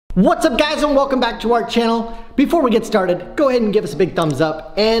What's up guys, and welcome back to our channel. Before we get started, go ahead and give us a big thumbs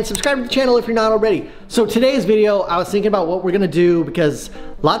up and subscribe to the channel if you're not already. So today's video, I was thinking about what we're gonna do because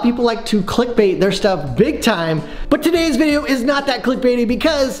a lot of people like to clickbait their stuff big time, but today's video is not that clickbaity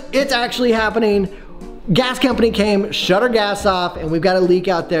because it's actually happening. Gas company came, shut our gas off, and we've got a leak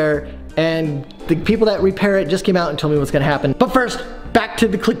out there, and the people that repair it just came out and told me what's gonna happen. But first, back to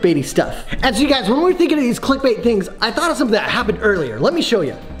the clickbaity stuff. And so you guys, when we were thinking of these clickbait things, I thought of something that happened earlier. Let me show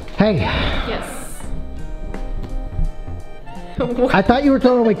you. Hey. Yes. I thought you were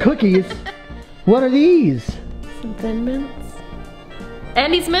throwing away cookies. What are these? Some Thin Mints.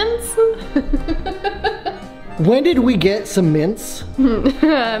 Andy's Mints? When did we get some mints?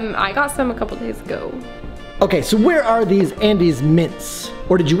 I got some a couple days ago. Okay, so where are these Andy's mints?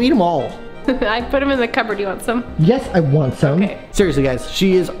 Or did you eat them all? I put them in the cupboard. Do you want some? Yes, I want some. Okay. Seriously guys,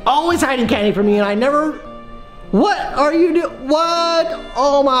 she is always hiding candy from me and I never... What are you doing? What?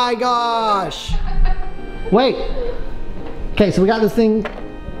 Oh my gosh. Wait. Okay, so we got this thing.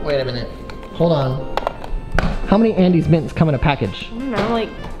 Wait a minute. Hold on. How many Andy's mints come in a package? I don't know, like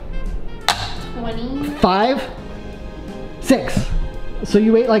 20? 5? 6. So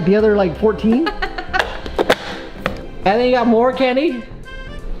you ate like the other like 14? And then you got more candy?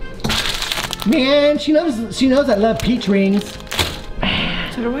 Man, she knows I love peach rings.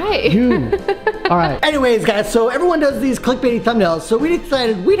 So do I. You. All right. Anyways, guys, so everyone does these clickbaity thumbnails, so we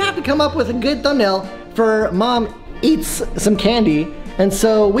decided we'd have to come up with a good thumbnail for Mom Eats Some Candy, and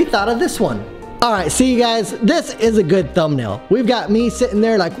so we thought of this one. All right, see you guys, this is a good thumbnail. We've got me sitting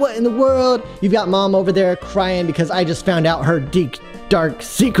there like, what in the world? You've got Mom over there crying because I just found out her deep, dark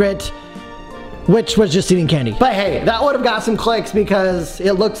secret, which was just eating candy. But hey, that would have got some clicks because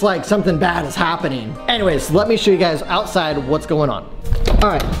it looks like something bad is happening. Anyways, let me show you guys outside what's going on. All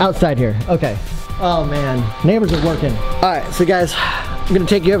right, outside here, okay. Oh man, neighbors are working. All right, so guys, I'm gonna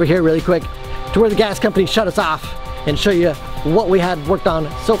take you over here really quick to where the gas company shut us off and show you what we had worked on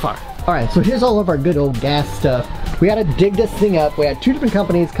so far. All right, so here's all of our good old gas stuff. We had to dig this thing up. We had 2 different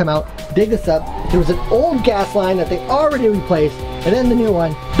companies come out, dig this up. There was an old gas line that they already replaced, and then the new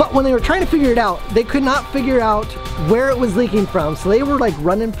one. But when they were trying to figure it out, they could not figure out where it was leaking from. So they were like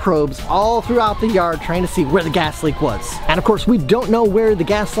running probes all throughout the yard trying to see where the gas leak was. And of course, we don't know where the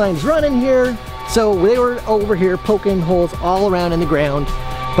gas line's running here. So they were over here poking holes all around in the ground.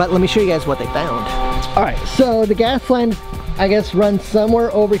 But let me show you guys what they found. All right, so the gas line, I guess, runs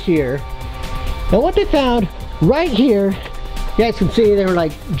somewhere over here. And what they found right here, you guys can see they were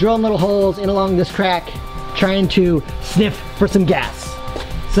like drilling little holes in along this crack, trying to sniff for some gas.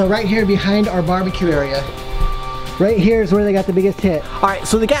 So right here behind our barbecue area, right here is where they got the biggest hit. All right,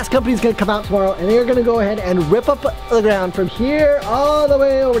 so the gas company's gonna come out tomorrow and they're gonna go ahead and rip up the ground from here all the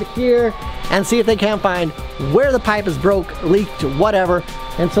way over to here and see if they can't find where the pipe is broke, leaked, whatever,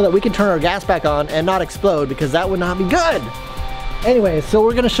 and so that we can turn our gas back on and not explode, because that would not be good. Anyway, so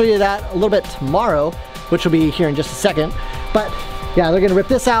we're gonna show you that a little bit tomorrow, which will be here in just a second. But yeah, they're gonna rip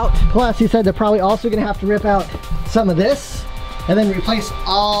this out. Plus, he said they're probably also gonna have to rip out some of this and then replace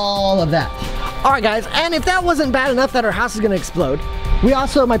all of that. All right, guys, and if that wasn't bad enough that our house is gonna explode, we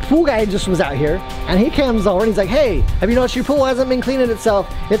also, my pool guy just was out here, and he comes over and he's like, hey, have you noticed your pool hasn't been cleaning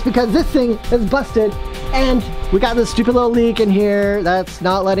itself? It's because this thing is busted, and we got this stupid little leak in here that's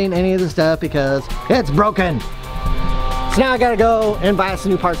not letting any of the stuff because it's broken. So now I gotta go and buy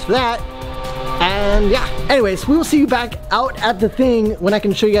some new parts for that. And yeah, anyways, we will see you back out at the thing when I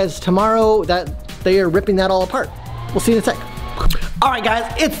can show you guys tomorrow that they are ripping that all apart. We'll see you in a sec. All right,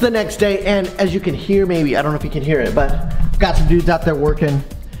 guys, it's the next day, and as you can hear, maybe, I don't know if you can hear it, but I've got some dudes out there working,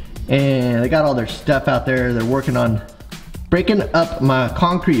 and they got all their stuff out there. They're working on breaking up my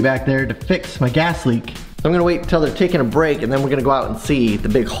concrete back there to fix my gas leak. I'm gonna wait until they're taking a break, and then we're gonna go out and see the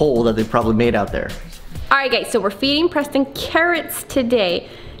big hole that they probably made out there. All right, guys, so we're feeding Preston carrots today.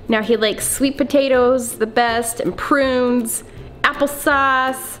 Now he likes sweet potatoes the best, and prunes,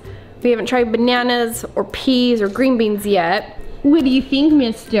 applesauce. We haven't tried bananas or peas or green beans yet. What do you think,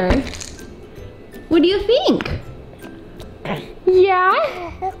 mister? What do you think? Yeah?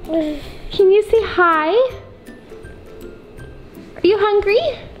 Can you say hi? Are you hungry?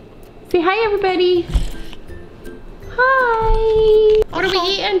 Say hi, everybody. Hi. What are we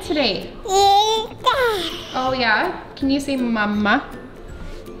eating today? Oh, yeah? Can you say mama?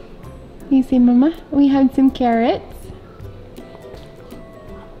 Can you say mama? We had some carrots.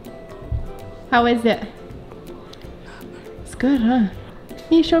 How is it? It's good, huh?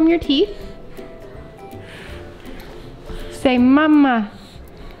 Can you show them your teeth? Say mama.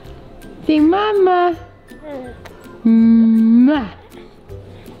 Say mama. Mwah.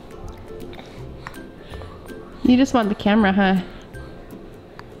 You just want the camera, huh?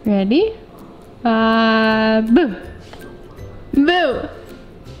 Ready? Boo. Boo.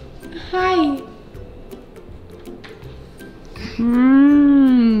 Hi.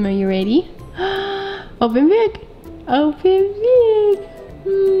 Are you ready? Open big. Open big.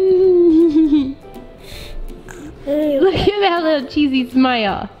 Look at that little cheesy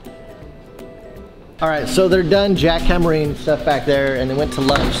smile. Alright, so they're done jackhammering stuff back there and they went to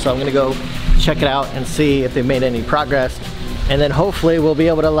lunch, so I'm gonna go check it out and see if they've made any progress. And then hopefully we'll be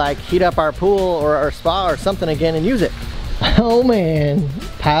able to like heat up our pool or our spa or something again and use it. Oh man,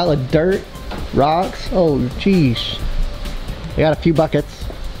 pile of dirt, rocks, oh jeez. We got a few buckets.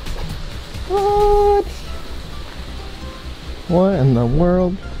 What? What in the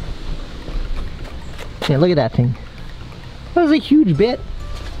world? Yeah, look at that thing. That was a huge bit.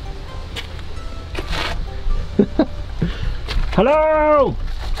 Hello!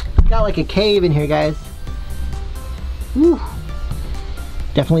 Got like a cave in here, guys. Whew.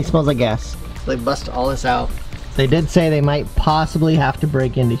 Definitely smells like gas. So they bust all this out. They did say they might possibly have to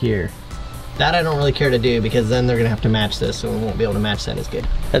break into here. That I don't really care to do because then they're gonna have to match this, so we won't be able to match that as good.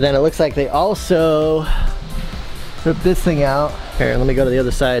 And then it looks like they also ripped this thing out. Here, let me go to the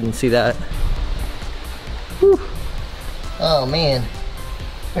other side and see that. Whew. Oh man,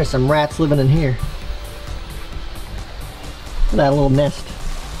 there's some rats living in here. Look at that little nest.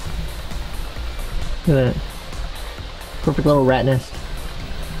 Look at that. Perfect little rat nest.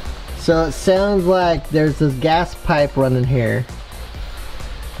 So it sounds like there's this gas pipe running here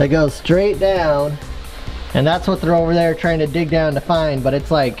that goes straight down, and that's what they're over there trying to dig down to find, but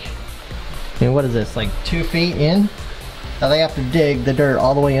it's like, I mean, what is this, like 2 feet in? Now they have to dig the dirt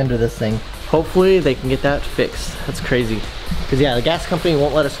all the way under this thing. Hopefully they can get that fixed. That's crazy. Because yeah, the gas company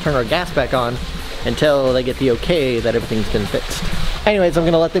won't let us turn our gas back on until they get the okay that everything's been fixed. Anyways, I'm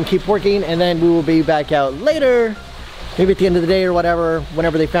gonna let them keep working and then we will be back out later, maybe at the end of the day or whatever,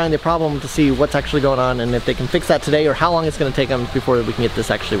 whenever they find the problem, to see what's actually going on and if they can fix that today or how long it's gonna take them before we can get this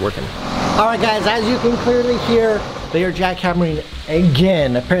actually working. All right guys, as you can clearly hear, they are jackhammering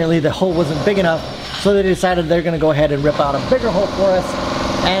again. Apparently the hole wasn't big enough, so they decided they're gonna go ahead and rip out a bigger hole for us.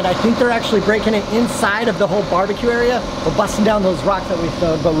 And I think they're actually breaking it inside of the whole barbecue area. We're busting down those rocks that we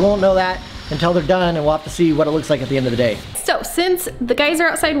stowed, but we won't know that until they're done, and we'll have to see what it looks like at the end of the day. So since the guys are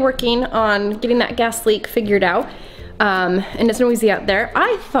outside working on getting that gas leak figured out, and it's noisy out there,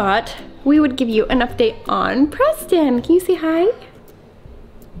 I thought we would give you an update on Preston. Can you say hi?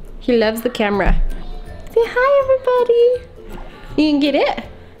 He loves the camera. Say hi, everybody. You can get it.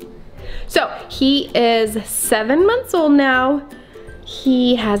 So he is 7 months old now.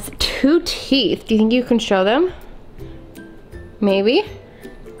 He has 2 teeth. Do you think you can show them? Maybe.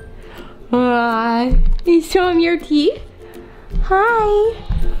 You show him your teeth? Hi.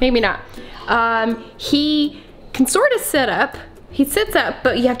 Maybe not. He can sort of sit up. He sits up,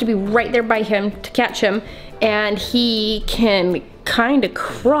 but you have to be right there by him to catch him. And he can kind of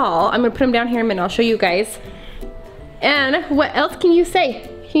crawl. I'm gonna put him down here in a minute. I'll show you guys. And what else can you say?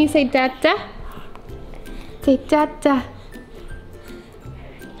 Can you say da-da? Say da-da.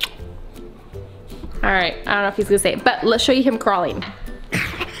 All right, I don't know if he's gonna say it, but let's show you him crawling.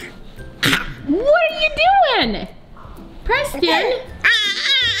 What are you doing? Preston?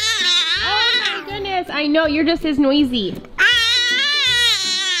 Oh my goodness, I know, you're just as noisy.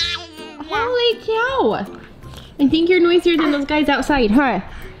 Holy cow. I think you're noisier than those guys outside, huh?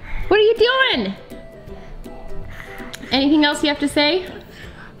 What are you doing? Anything else you have to say?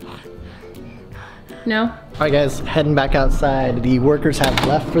 No? Alright guys, heading back outside. The workers have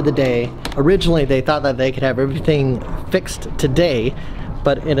left for the day. Originally they thought that they could have everything fixed today,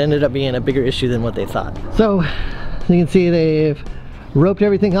 but it ended up being a bigger issue than what they thought. So, as you can see, they've roped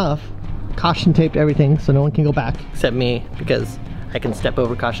everything off, caution taped everything so no one can go back, except me, because I can step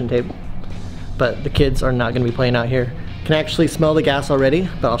over caution tape. But the kids are not going to be playing out here. Can actually smell the gas already,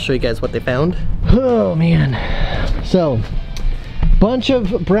 but I'll show you guys what they found. Oh man. So, bunch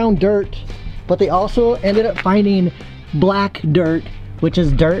of brown dirt, but they also ended up finding black dirt, which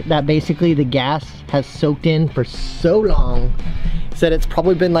is dirt that basically the gas has soaked in for so long. Said it's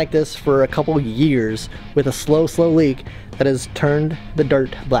probably been like this for a couple years with a slow leak that has turned the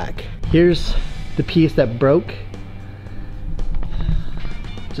dirt black. Here's the piece that broke.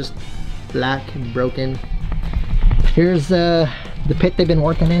 Just black and broken. Here's the pit they've been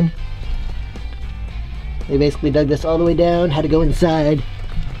working in. They basically dug this all the way down, had to go inside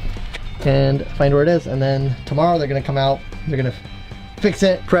and find where it is, and then tomorrow they're gonna come out, they're gonna fix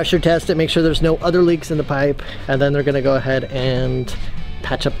it, pressure test it, make sure there's no other leaks in the pipe, and then they're gonna go ahead and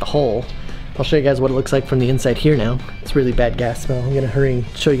patch up the hole. I'll show you guys what it looks like from the inside here now. It's really bad gas smell. I'm gonna hurry and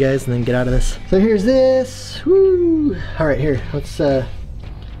show you guys and then get out of this. So here's this. Woo! All right, here, let's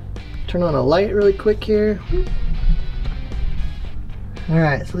turn on a light really quick here.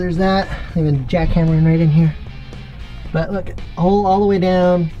 Alright, so there's that. Even jackhammering right in here. But look, hole all the way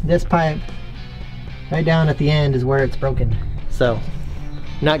down, this pipe, right down at the end is where it's broken. So,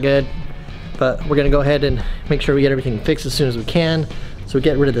 not good. But we're gonna go ahead and make sure we get everything fixed as soon as we can, so we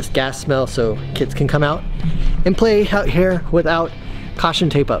get rid of this gas smell so kids can come out and play out here without caution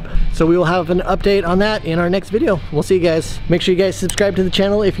tape up. So we will have an update on that in our next video. We'll see you guys. Make sure you guys subscribe to the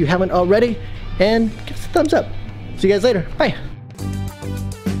channel if you haven't already, and give us a thumbs up. See you guys later. Bye.